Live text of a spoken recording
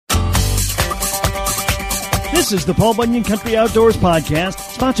This is the Paul Bunyan Country Outdoors Podcast,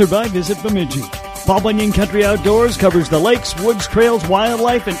 sponsored by Visit Bemidji. Paul Bunyan Country Outdoors covers the lakes, woods, trails,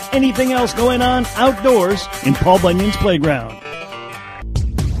 wildlife, and anything else going on outdoors in Paul Bunyan's playground.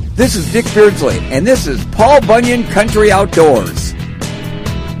 This is Dick Beardsley, and this is Paul Bunyan Country Outdoors.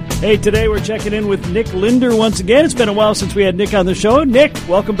 Hey, today we're checking in with Nick LINDNER once again. It's been a while since we had Nick on the show. Nick,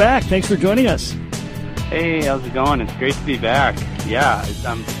 welcome back. Thanks for joining us. Hey, how's it going? It's great to be back. Yeah,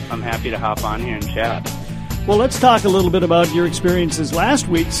 I'm happy to hop on here and chat. Well, let's talk a little bit about your experiences last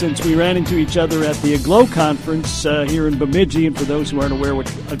week since we ran into each other at the AGLOW conference here in Bemidji. And for those who aren't aware what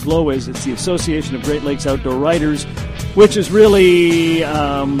AGLOW is, it's the Association of Great Lakes Outdoor Writers, which is really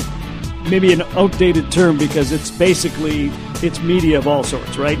maybe an outdated term because it's media of all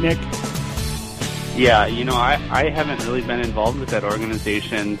sorts, right, Nick? Yeah, I haven't really been involved with that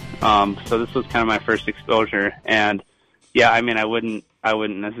organization, so this was kind of my first exposure. And yeah, I mean, I wouldn't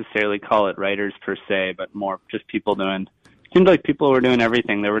necessarily call it writers per se, but more just people seemed like people were doing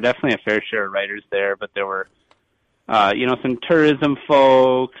everything. There were definitely a fair share of writers there, but there were, some tourism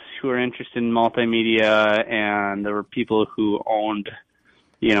folks who were interested in multimedia, and there were people who owned,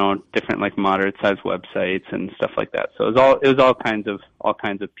 different like moderate sized websites and stuff like that. So it was all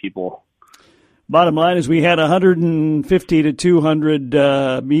kinds of people. Bottom line is we had 150 to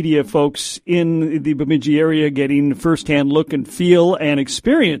 200 media folks in the Bemidji area getting firsthand look and feel and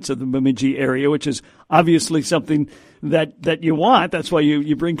experience of the Bemidji area, which is obviously something that you want. That's why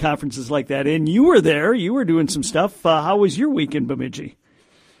you bring conferences like that in. You were there. You were doing some stuff. How was your week in Bemidji?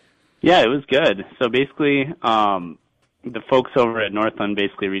 Yeah, it was good. So basically, the folks over at Northland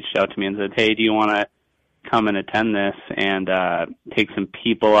basically reached out to me and said, hey, do you want to come and attend this and take some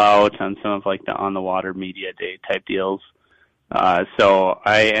people out on some of like the on the water media day type deals. So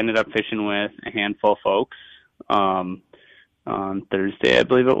I ended up fishing with a handful of folks on Thursday, I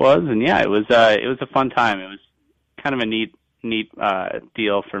believe it was, and yeah, it was a fun time. It was kind of a neat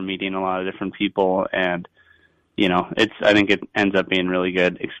deal for meeting a lot of different people, and I think it ends up being really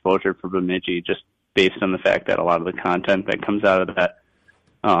good exposure for Bemidji just based on the fact that a lot of the content that comes out of that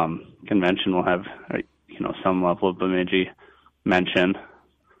convention will have some level of Bemidji mention.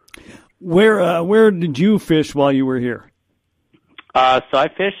 Where did you fish while you were here? So I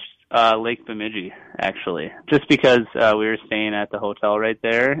fished Lake Bemidji, actually, just because we were staying at the hotel right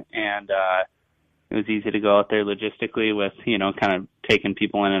there, and it was easy to go out there logistically with, kind of taking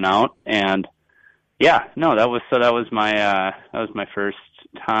people in and out. And yeah, no, that was my first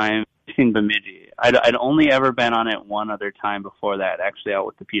time in Bemidji. I'd only ever been on it one other time before that, actually out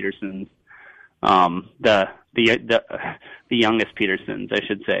with the Petersons. The youngest Petersons, I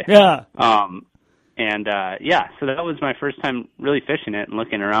should say. Yeah. So that was my first time really fishing it and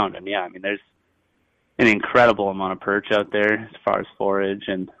looking around. And yeah, I mean, there's an incredible amount of perch out there as far as forage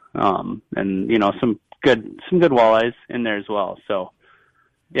and some good walleyes in there as well. So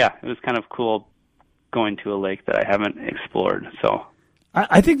yeah, it was kind of cool going to a lake that I haven't explored. So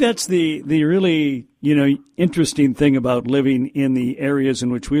I think that's the really, interesting thing about living in the areas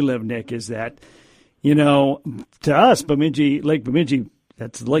in which we live, Nick, is that, to us, Lake Bemidji,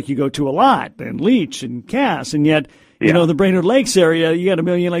 that's the lake you go to a lot, and Leech and Cass, and yet, the Brainerd Lakes area, you got a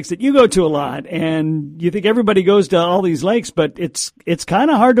million lakes that you go to a lot, and you think everybody goes to all these lakes, but it's kind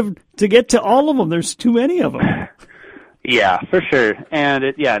of hard to get to all of them. There's too many of them. Yeah, for sure. And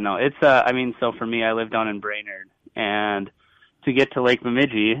so for me, I live down in Brainerd, and to get to Lake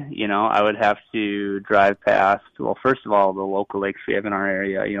Bemidji, I would have to drive past, well, first of all, the local lakes we have in our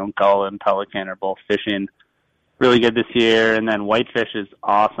area, Gull and Pelican are both fishing really good this year, and then Whitefish is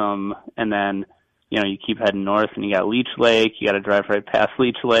awesome, and then, you keep heading north, and you got Leech Lake, you got to drive right past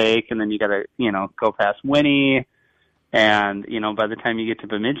Leech Lake, and then you got to, go past Winnie, and, by the time you get to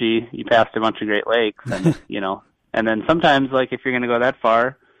Bemidji, you passed a bunch of Great Lakes, and, and then sometimes, like, if you're going to go that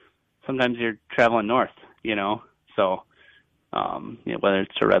far, sometimes you're traveling north, so whether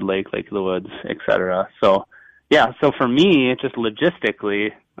it's to Red Lake, Lake of the Woods, etc. So, yeah, so for me, just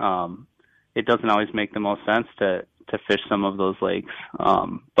logistically, it doesn't always make the most sense to fish some of those lakes,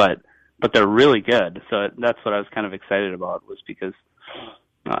 but they're really good. So that's what I was kind of excited about, was because,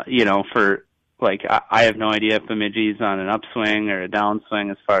 for like I have no idea if Bemidji's on an upswing or a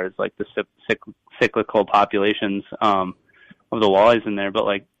downswing as far as like the cyclical populations of the walleyes in there, but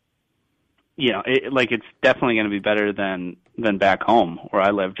like, it's definitely going to be better than back home where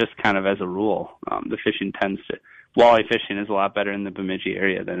I live, just kind of as a rule. The fishing walleye fishing is a lot better in the Bemidji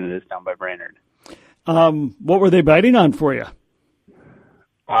area than it is down by Brainerd. What were they biting on for you?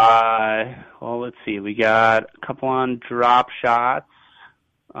 Well, let's see. We got a couple on drop shots.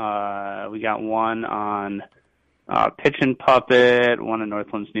 We got one on pitch and puppet, one of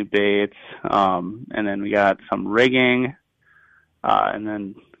Northland's new baits, and then we got some rigging, and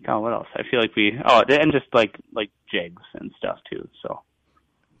then, God, what else? I feel like and just like jigs and stuff too, so.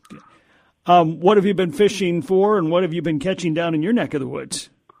 What have you been fishing for, and what have you been catching down in your neck of the woods?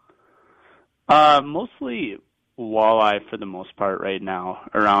 Mostly walleye for the most part right now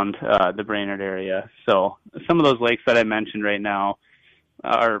around the Brainerd area. So some of those lakes that I mentioned right now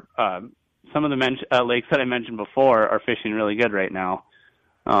are some of the lakes that I mentioned before are fishing really good right now.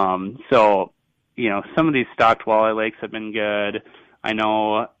 So, some of these stocked walleye lakes have been good. I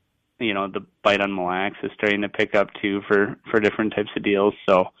know, the bite on Mille Lacs is starting to pick up too for different types of deals.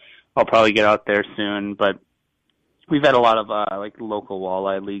 So I'll probably get out there soon. But we've had a lot of local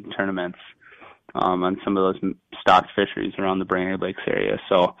walleye league tournaments on some of those stocked fisheries around the Brainerd Lakes area.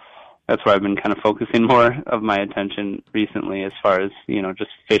 So that's where I've been kind of focusing more of my attention recently as far as,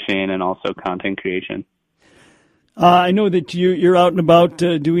 just fishing and also content creation. I know that you're out and about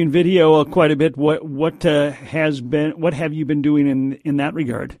doing video quite a bit. What have you been doing in that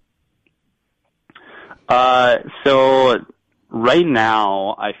regard? So right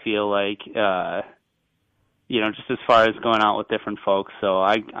now I feel like, just as far as going out with different folks. So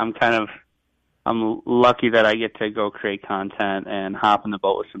I'm lucky that I get to go create content and hop in the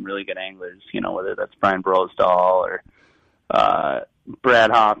boat with some really good anglers, whether that's Brian Brosdahl or Brad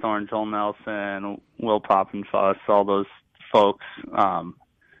Hawthorne, Joel Nelson, Will Poppenfuss, all those folks,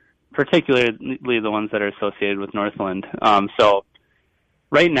 particularly the ones that are associated with Northland. So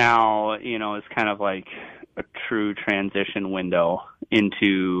right now, is kind of like a true transition window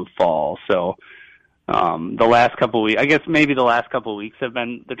into fall. So the last couple weeks, I guess maybe the last couple weeks have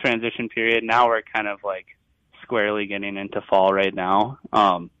been the transition period. Now we're kind of like squarely getting into fall right now.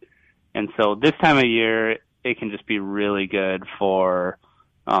 And so this time of year, it can just be really good for,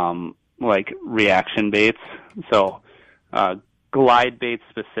 reaction baits. So, glide baits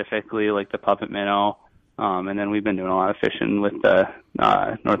specifically, like the puppet minnow. And then we've been doing a lot of fishing with the,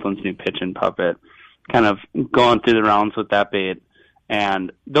 Northland's new pitch and puppet, kind of going through the rounds with that bait.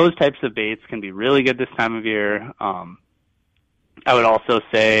 And those types of baits can be really good this time of year. I would also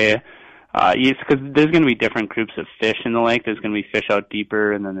say, because there's going to be different groups of fish in the lake. There's going to be fish out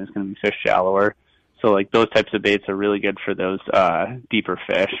deeper, and then there's going to be fish shallower. So, those types of baits are really good for those deeper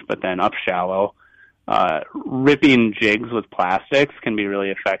fish. But then up shallow, ripping jigs with plastics can be really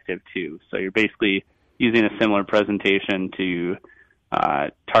effective too. So you're basically using a similar presentation to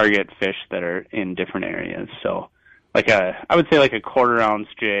target fish that are in different areas. So, I would say like a 1/4 ounce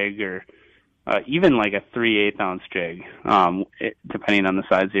jig, or even like a 3/8 ounce jig, depending on the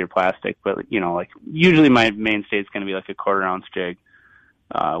size of your plastic. But usually my mainstay is going to be like a 1/4 ounce jig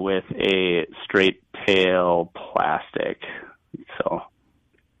with a straight tail plastic. So,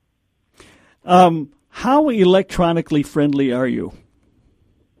 how electronically friendly are you?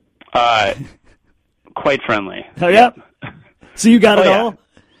 Quite friendly. Oh yeah. So you got it all.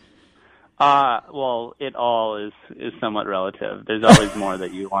 Well, it all is somewhat relative. There's always more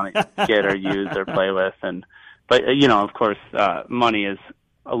that you want to get or use or play with, but of course, money is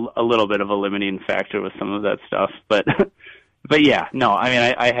a little bit of a limiting factor with some of that stuff. But yeah, no, I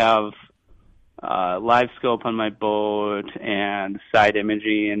mean, I have live scope on my boat and side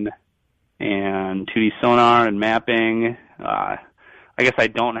imaging and 2D sonar and mapping. I guess I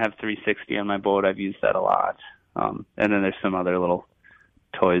don't have 360 on my boat. I've used that a lot, and then there's some other little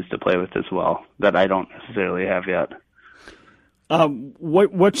toys to play with as well that I don't necessarily have yet.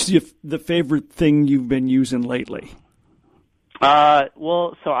 What's the favorite thing you've been using lately?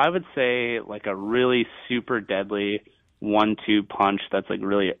 Well, so I would say like a really super deadly 1-2 punch that's like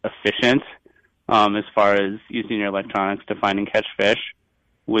really efficient as far as using your electronics to find and catch fish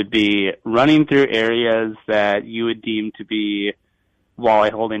would be running through areas that you would deem to be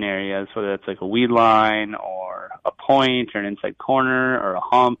walleye holding areas, whether it's like a weed line or a point or an inside corner or a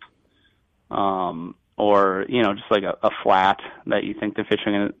hump, or, just like a flat that you think the fish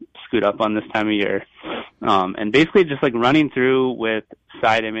are going to scoot up on this time of year. And basically just like running through with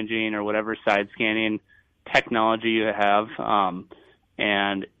side imaging or whatever side scanning technology you have,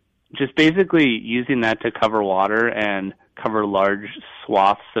 and just basically using that to cover water and cover large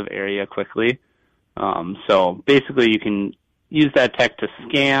swaths of area quickly. So basically you can use that tech to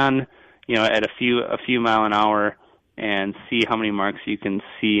scan, at a few mile an hour and see how many marks you can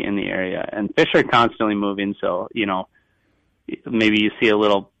see in the area. And fish are constantly moving, so, maybe you see a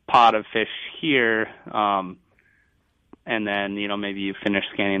little pod of fish here, and then, maybe you finish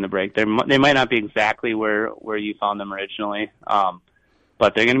scanning the break. They might not be exactly where you found them originally,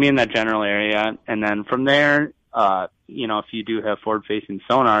 but they're going to be in that general area. And then from there, if you do have forward-facing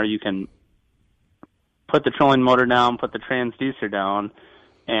sonar, you can put the trolling motor down, put the transducer down,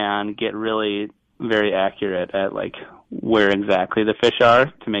 and get really very accurate at like where exactly the fish are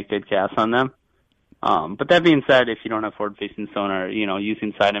to make good casts on them. But that being said, if you don't have forward-facing sonar,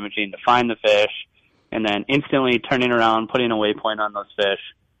 using side imaging to find the fish, and then instantly turning around, putting a waypoint on those fish,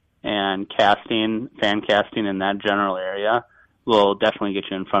 and fan casting in that general area will definitely get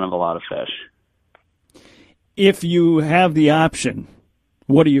you in front of a lot of fish. If you have the option,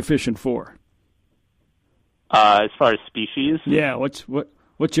 what are you fishing for? As far as species? Yeah, what's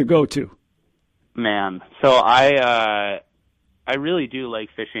your go-to? Man, so I really do like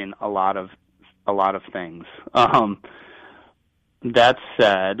fishing a lot of things. That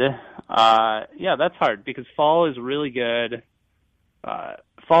said, that's hard because fall is really good.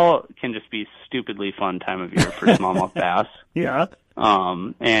 Fall can just be stupidly fun time of year for smallmouth bass. Yeah.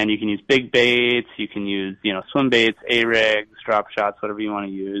 And you can use big baits, you can use, swim baits, A-rigs, drop shots, whatever you want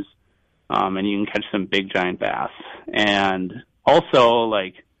to use. And you can catch some big giant bass. And also,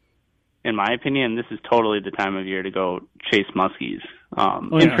 like, in my opinion, this is totally the time of year to go chase muskies.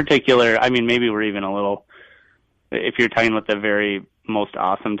 In particular, I mean, maybe we're even a little, if you're talking about the very most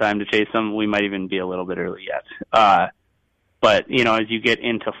awesome time to chase them, we might even be a little bit early yet. But, as you get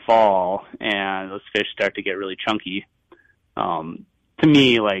into fall and those fish start to get really chunky, to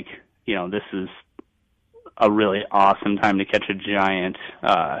me, like, this is a really awesome time to catch a giant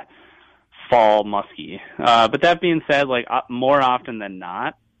fall muskie. But that being said, like, more often than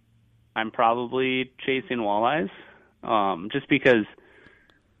not, I'm probably chasing walleyes, just because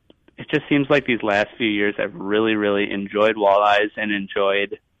it just seems like these last few years I've really, really enjoyed walleyes and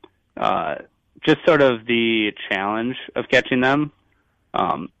enjoyed just sort of the challenge of catching them.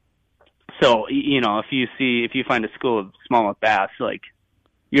 So, if you find a school of smallmouth bass, like,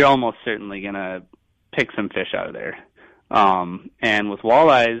 you're almost certainly going to pick some fish out of there. And with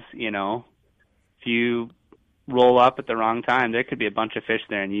walleyes, if you roll up at the wrong time, there could be a bunch of fish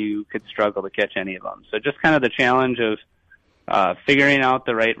there and you could struggle to catch any of them. So just kind of the challenge of figuring out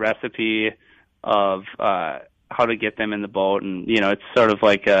the right recipe of how to get them in the boat. And, it's sort of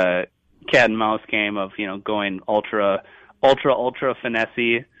like a cat and mouse game of, going ultra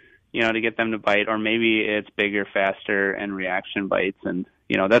finessey, to get them to bite, or maybe it's bigger, faster, and reaction bites. And,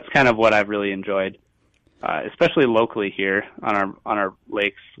 that's kind of what I've really enjoyed, especially locally here on our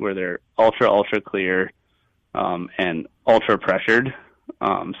lakes where they're ultra clear, and ultra pressured.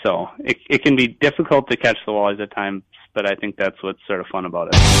 So it can be difficult to catch the walleyes at times, but I think that's what's sort of fun about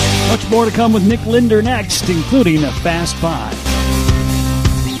it. Much more to come with Nick Lindner next, including a Fast Five.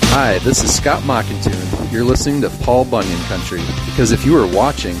 Hi, this is Scott Mockington. You're listening to Paul Bunyan Country, because if you were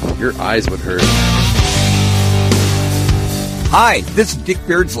watching, your eyes would hurt. Hi, this is Dick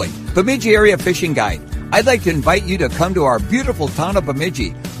Beardsley, Bemidji Area Fishing Guide. I'd like to invite you to come to our beautiful town of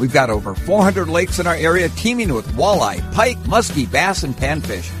Bemidji. We've got over 400 lakes in our area teeming with walleye, pike, muskie, bass, and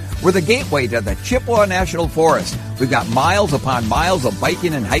panfish. We're the gateway to the Chippewa National Forest. We've got miles upon miles of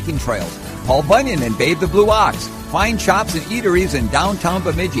biking and hiking trails. Paul Bunyan and Babe the Blue Ox. Fine shops and eateries in downtown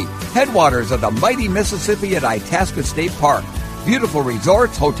Bemidji. Headwaters of the mighty Mississippi at Itasca State Park. Beautiful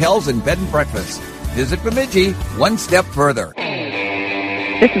resorts, hotels, and bed and breakfasts. Visit Bemidji one step further.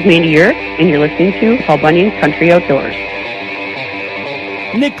 This is Mandy Yurt, and you're listening to Paul Bunyan Country Outdoors.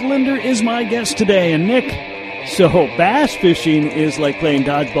 Nick Linder is my guest today. And Nick, so bass fishing is like playing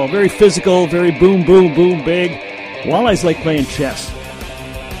dodgeball. Very physical, very boom, boom, boom, big. Walleyes like playing chess.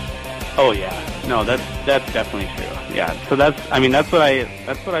 Oh yeah, no, that's definitely true. Yeah, so that's what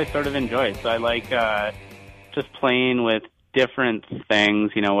I sort of enjoy. So I like just playing with different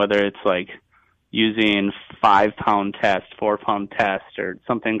things. Whether it's like using 5-pound test, 4-pound test, or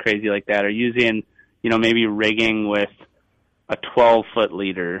something crazy like that, or using maybe rigging with a 12-foot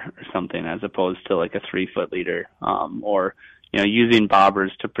leader or something as opposed to like a 3-foot leader, or using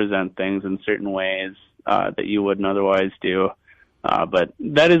bobbers to present things in certain ways that you wouldn't otherwise do. But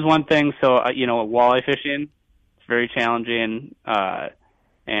that is one thing. So, walleye fishing, it's very challenging,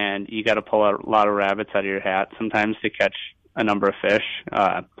 and you got to pull out a lot of rabbits out of your hat sometimes to catch a number of fish.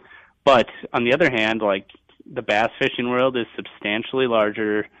 But on the other hand, like, the bass fishing world is substantially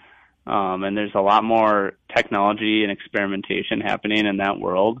larger, and there's a lot more technology and experimentation happening in that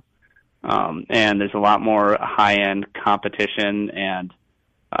world. And there's a lot more high-end competition, and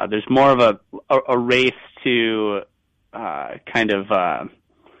there's more of a race to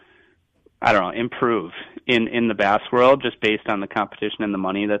improve in the bass world just based on the competition and the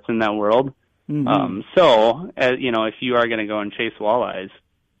money that's in that world. Mm-hmm. So, if you are going to go and chase walleyes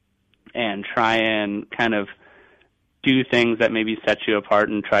and try and kind of do things that maybe set you apart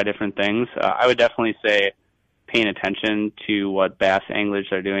and try different things, I would definitely say paying attention to what bass anglers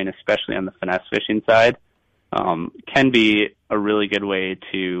are doing, especially on the finesse fishing side, can be a really good way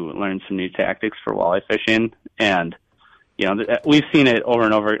to learn some new tactics for walleye fishing. And, we've seen it over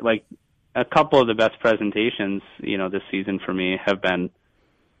and over. Like, a couple of the best presentations, this season for me have been,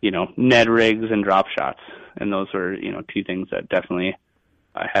 Ned rigs and drop shots. And those were, two things that definitely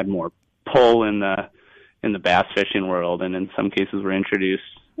had more pull in the bass fishing world, and in some cases were introduced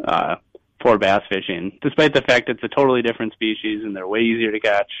for bass fishing, despite the fact it's a totally different species and they're way easier to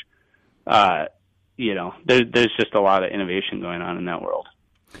catch. There's just a lot of innovation going on in that world.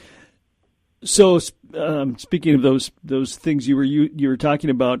 So, speaking of those things you were talking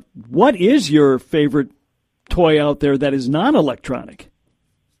about, what is your favorite toy out there that is non-electronic?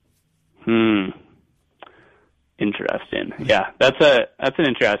 Interesting. Yeah, that's an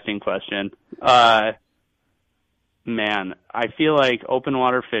interesting question. Man, I feel like open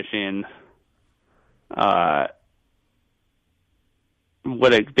water fishing,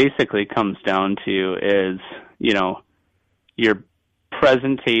 what it basically comes down to is, your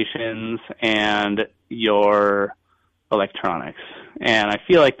presentations and your electronics. And I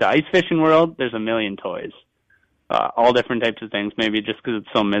feel like the ice fishing world, there's a million toys. All different types of things, maybe just because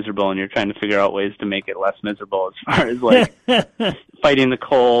it's so miserable and you're trying to figure out ways to make it less miserable as far as like fighting the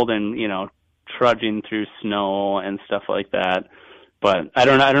cold and, trudging through snow and stuff like that. But I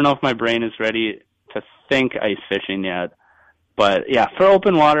don't know if my brain is ready to think ice fishing yet. But yeah, for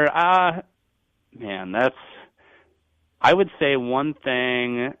open water, I would say one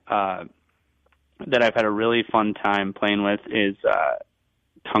thing that I've had a really fun time playing with is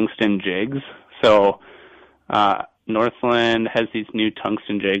tungsten jigs. So Northland has these new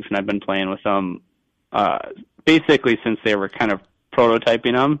tungsten jigs, and I've been playing with them basically since they were kind of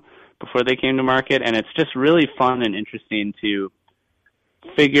prototyping them before they came to market, and it's just really fun and interesting to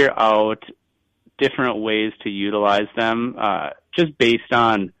figure out different ways to utilize them just based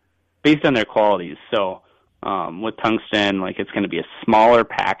on their qualities. So with tungsten, like, it's going to be a smaller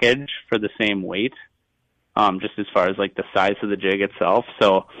package for the same weight, just as far as like the size of the jig itself.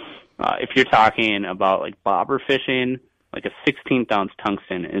 So if you're talking about like bobber fishing, like a 16th ounce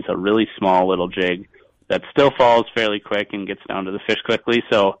tungsten is a really small little jig that still falls fairly quick and gets down to the fish quickly.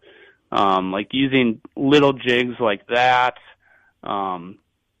 So like using little jigs like that, and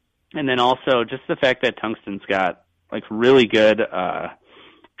then also just the fact that tungsten's got like really good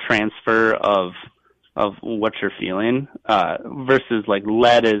transfer of what you're feeling, versus like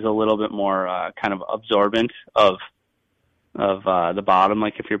lead is a little bit more kind of absorbent of the bottom,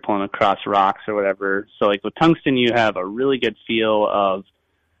 like if you're pulling across rocks or whatever. So like with tungsten, you have a really good feel of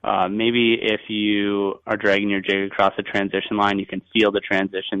maybe if you are dragging your jig across a transition line, you can feel the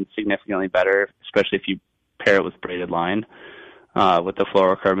transition significantly better, especially if you pair it with braided line with the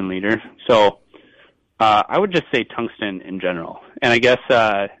fluorocarbon leader. So I would just say tungsten in general. And I guess,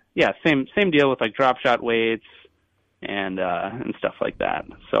 same deal with like drop shot weights and stuff like that.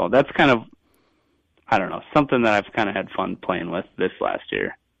 So that's kind of, I don't know, something that I've kind of had fun playing with this last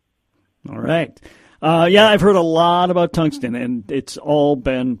year. All right. I've heard a lot about tungsten, and it's all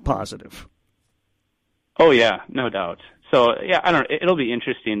been positive. Oh, yeah, no doubt. So, it'll be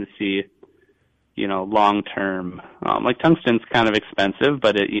interesting to see, long term. Like, tungsten's kind of expensive,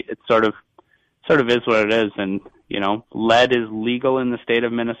 but it sort of is what it is. And, lead is legal in the state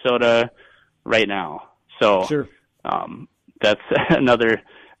of Minnesota right now. So, sure. That's another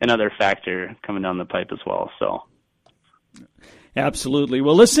factor coming down the pipe as well. So, absolutely.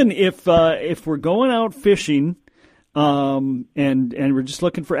 Well, listen, if we're going out fishing, and we're just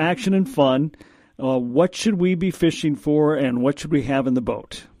looking for action and fun, what should we be fishing for, and what should we have in the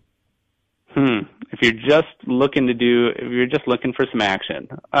boat? If you're just looking for some action,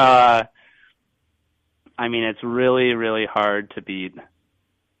 it's really, really hard to beat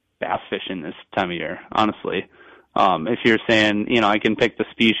bass fishing this time of year, honestly. If you're saying, I can pick the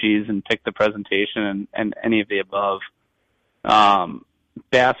species and pick the presentation and any of the above,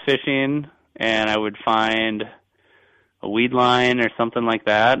 bass fishing, and I would find a weed line or something like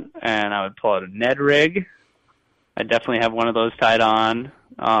that, and I would pull out a Ned rig. I definitely have one of those tied on.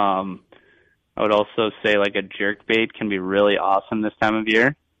 I would also say like a jerk bait can be really awesome this time of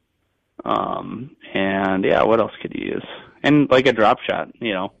year. What else could you use? And like a drop shot,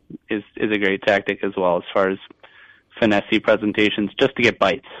 is a great tactic as well as far as finesse presentations, just to get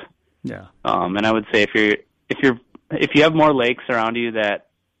bites. Yeah. And I would say if you have more lakes around you that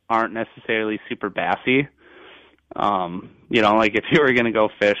aren't necessarily super bassy, like if you were going to go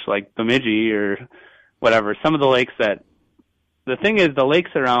fish like Bemidji or whatever, some of the lakes the thing is the lakes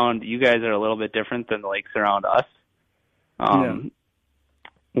around you guys are a little bit different than the lakes around us.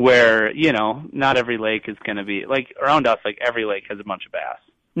 where, not every lake is going to be, like, around us, like, every lake has a bunch of bass.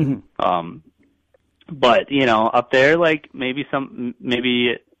 Mm-hmm. But, up there, like, maybe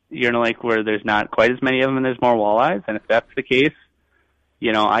you're in a lake where there's not quite as many of them and there's more walleyes. And if that's the case,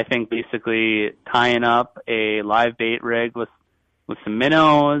 I think basically tying up a live bait rig with some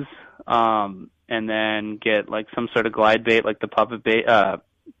minnows, and then get like some sort of glide bait, like the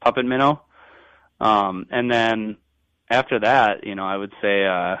puppet minnow. And then after that, I would say,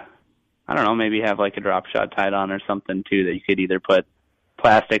 I don't know, maybe have like a drop shot tied on or something too, that you could either put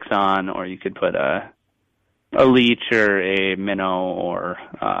plastics on, or you could put a leech or a minnow or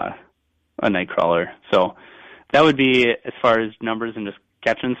a night crawler. So that would be, as far as numbers and just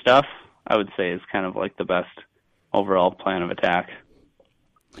catching stuff, I would say is kind of like the best overall plan of attack.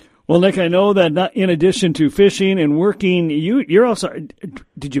 Well, Nick, I know that in addition to fishing and working, you're also,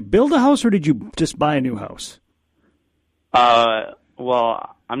 did you build a house or did you just buy a new house?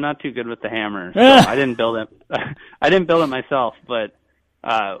 Well, I'm not too good with the hammer, so I didn't build it. I didn't build it myself, but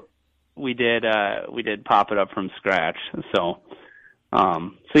we did pop it up from scratch. So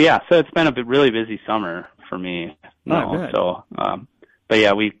it's been a really busy summer for me. But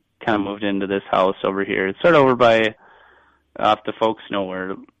yeah, we kind of moved into this house over here. It's sort of over by, if the folks know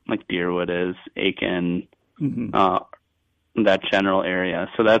where like Deerwood is, Aiken, that general area.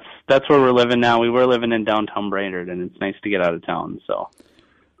 So that's where we're living now. We were living in downtown Brainerd, and it's nice to get out of town. So,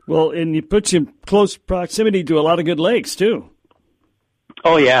 well, and it puts you in close proximity to a lot of good lakes too.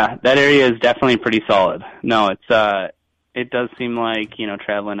 Oh yeah, that area is definitely pretty solid. No, it does seem like,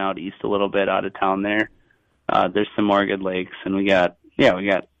 traveling out east a little bit out of town there, there's some more good lakes, and we got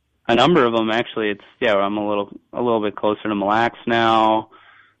a number of them actually. I'm a little bit closer to Mille Lacs now.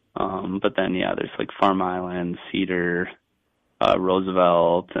 But then, there's like Farm Island, Cedar,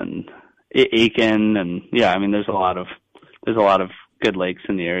 Roosevelt, and Aiken, and there's a lot of good lakes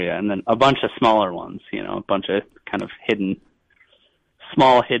in the area, and then a bunch of smaller ones, a bunch of kind of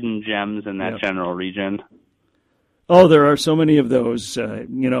small hidden gems in that general region. Oh, there are so many of those,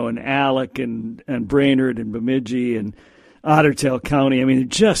 in Alec and Brainerd and Bemidji and Otter Tail County. I mean,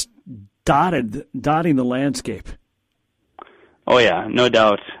 just dotting the landscape. Oh yeah, no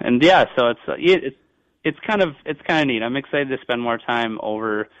doubt. And so it's kind of neat. I'm excited to spend more time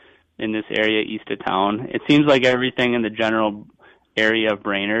over in this area east of town. It seems like everything in the general area of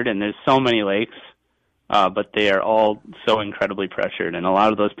Brainerd, and there's so many lakes, but they are all so incredibly pressured. And a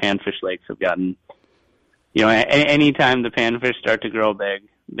lot of those panfish lakes have gotten, anytime the panfish start to grow big,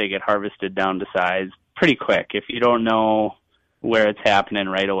 they get harvested down to size pretty quick if you don't know where it's happening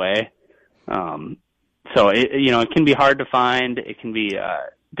right away. So it can be hard to find. It can be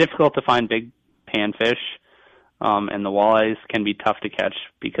difficult to find big panfish, and the walleyes can be tough to catch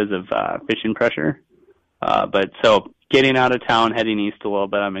because of fishing pressure. But so getting out of town, heading east a little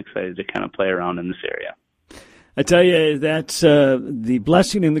bit, I'm excited to kind of play around in this area. I tell you, that's the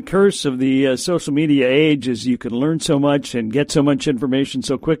blessing and the curse of the social media age, is you can learn so much and get so much information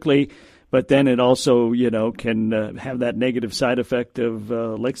so quickly, but then it also, can have that negative side effect of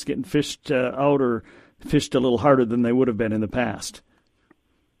lakes getting fished out or fished a little harder than they would have been in the past.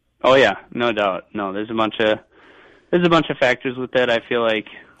 Oh yeah, no doubt. No, there's a bunch of factors with that. I feel like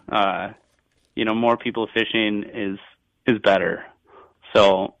more people fishing is better.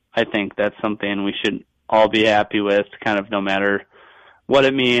 So I think that's something we should all be happy with, kind of no matter what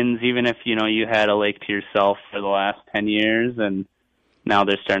it means. Even if you had a lake to yourself for the last 10 years, and now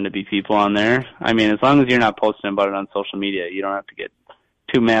there's starting to be people on there. I mean, as long as you're not posting about it on social media, you don't have to get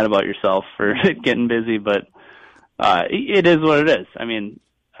too mad about yourself for getting busy, but it is what it is. I mean,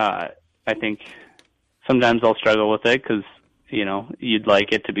 I think sometimes I'll struggle with it because, you'd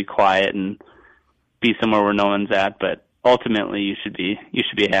like it to be quiet and be somewhere where no one's at, but ultimately you should be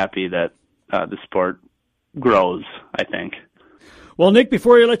happy that the sport grows, I think. Well, Nick,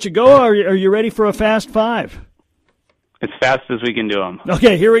 before I let you go, are you ready for a Fast Five? As fast as we can do them.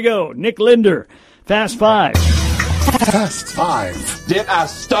 Okay, here we go. Nick Linder, Fast Five. Fast Five. Did I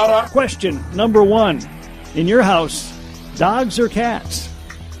stutter? Question number 1. In your house, dogs or cats?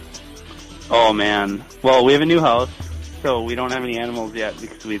 Oh, man. Well, we have a new house, so we don't have any animals yet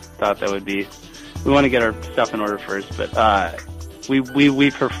because we thought that would be... We want to get our stuff in order first, but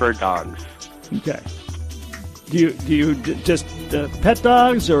we prefer dogs. Okay. Do you just pet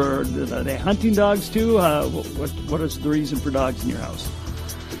dogs, or are they hunting dogs too? What is the reason for dogs in your house?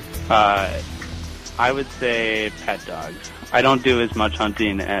 I would say pet dogs. I don't do as much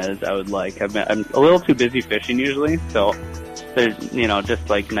hunting as I would like. I'm a little too busy fishing usually, so there's just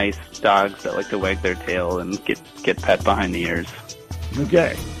like nice dogs that like to wag their tail and get pet behind the ears.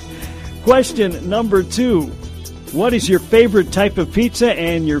 Okay. Question number 2. what is your favorite type of pizza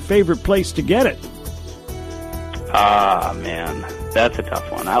and your favorite place to get it? Man, that's a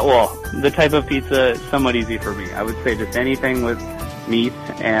tough one. The type of pizza is somewhat easy for me. I would say just anything with meat,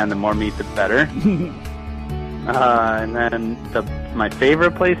 and the more meat, the better. And then my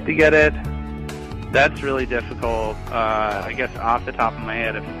favorite place to get it, that's really difficult. I guess off the top of my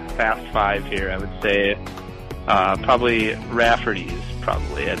head, if Fast Five here, I would say probably Rafferty's,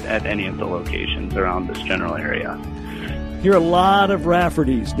 probably at any of the locations around this general area. Hear a lot of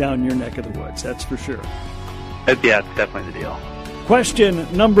Rafferty's down your neck of the woods, that's for sure. Yeah, it's definitely the deal. Question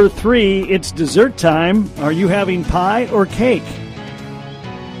number 3, it's dessert time. Are you having pie or cake?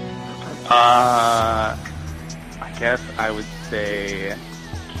 I guess I would say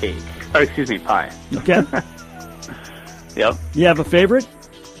cake. Or excuse me, pie. Okay. Yep. You have a favorite?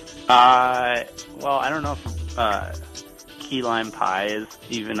 Well, I don't know if key lime pie is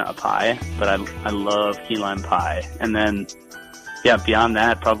even a pie, but I love key lime pie. And then, yeah, beyond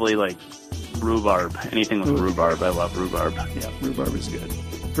that, probably like rhubarb. Anything with rhubarb. I love rhubarb. Yeah, rhubarb is good.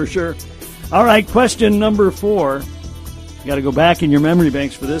 For sure. All right, question number 4. You got to go back in your memory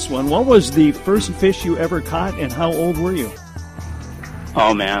banks for this one. What was the first fish you ever caught, and how old were you?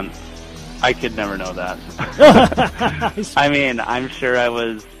 Oh, man. I could never know that. I mean, I'm sure I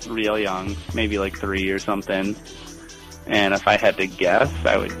was real young, maybe like 3 or something. And if I had to guess,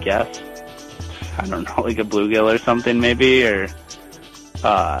 I would guess, I don't know, like a bluegill or something maybe, or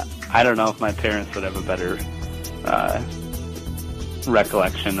I don't know if my parents would have a better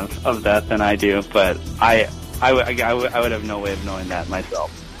recollection of that than I do, but I would have no way of knowing that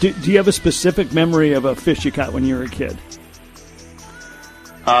myself. Do you have a specific memory of a fish you caught when you were a kid?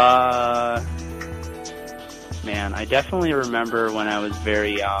 Man, I definitely remember when I was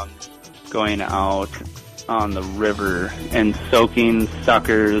very young going out on the river and soaking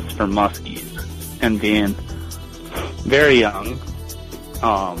suckers for muskies and being very young.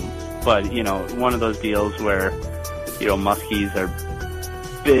 But, you know, one of those deals where, you know, muskies are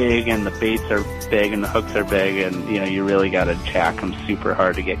big and the baits are big and the hooks are big and, you know, you really got to jack them super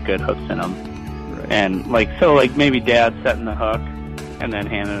hard to get good hooks in them. Right. And, like, maybe Dad setting the hook and then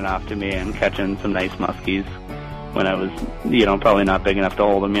handing it off to me and catching some nice muskies when I was, you know, probably not big enough to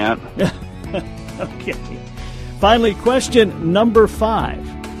hold them yet. Okay. Finally, question number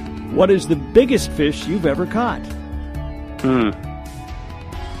 5. What is the biggest fish you've ever caught? The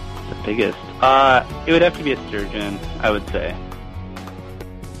biggest? It would have to be a sturgeon, I would say.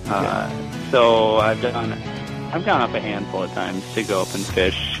 So I've gone up a handful of times to go up and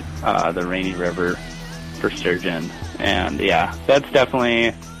fish the Rainy River for sturgeon. And yeah, that's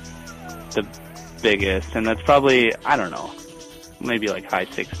definitely the biggest. And that's probably, I don't know, maybe like high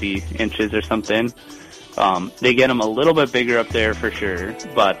 60 inches or something. They get them a little bit bigger up there for sure,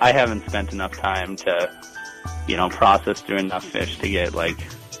 but I haven't spent enough time to, you know, process through enough fish to get like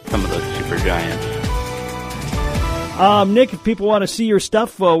some of those super giants. Nick, if people want to see your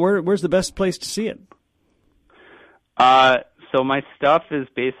stuff, where's the best place to see it? So my stuff is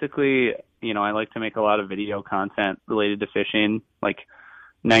basically, you know, I like to make a lot of video content related to fishing, like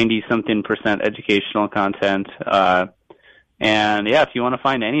 90-something% educational content. And yeah, if you want to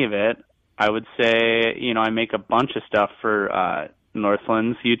find any of it, I would say, you know, I make a bunch of stuff for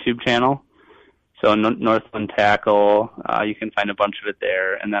Northland's YouTube channel. So Northland Tackle, you can find a bunch of it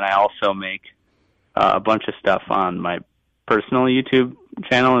there. And then I also make a bunch of stuff on my personal YouTube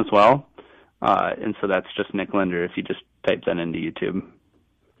channel as well. And so that's just Nick Linder if you just type that into YouTube.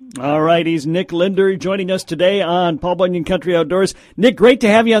 All right, he's Nick Linder joining us today on Paul Bunyan Country Outdoors. Nick, great to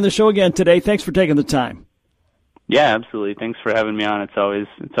have you on the show again today. Thanks for taking the time. Yeah, absolutely. Thanks for having me on. It's always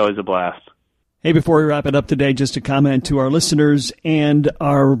a blast. Hey, before we wrap it up today, just a comment to our listeners and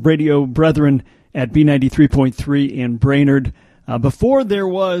our radio brethren at B93.3 in Brainerd. Before there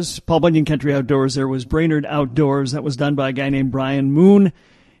was Paul Bunyan Country Outdoors, there was Brainerd Outdoors. That was done by a guy named Brian Moon.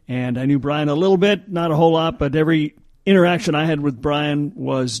 And I knew Brian a little bit, not a whole lot, but every interaction I had with Brian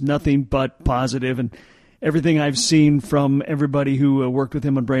was nothing but positive. And everything I've seen from everybody who worked with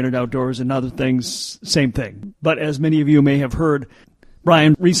him on Brainerd Outdoors and other things, same thing. But as many of you may have heard,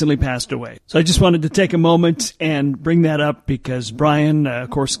 Brian recently passed away. So I just wanted to take a moment and bring that up because Brian, of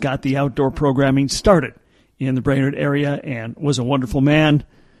course, got the outdoor programming started in the Brainerd area and was a wonderful man.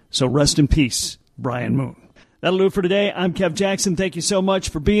 So rest in peace, Brian Moon. That'll do it for today. I'm Kev Jackson. Thank you so much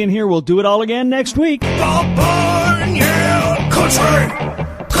for being here. We'll do it all again next week.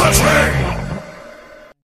 Country!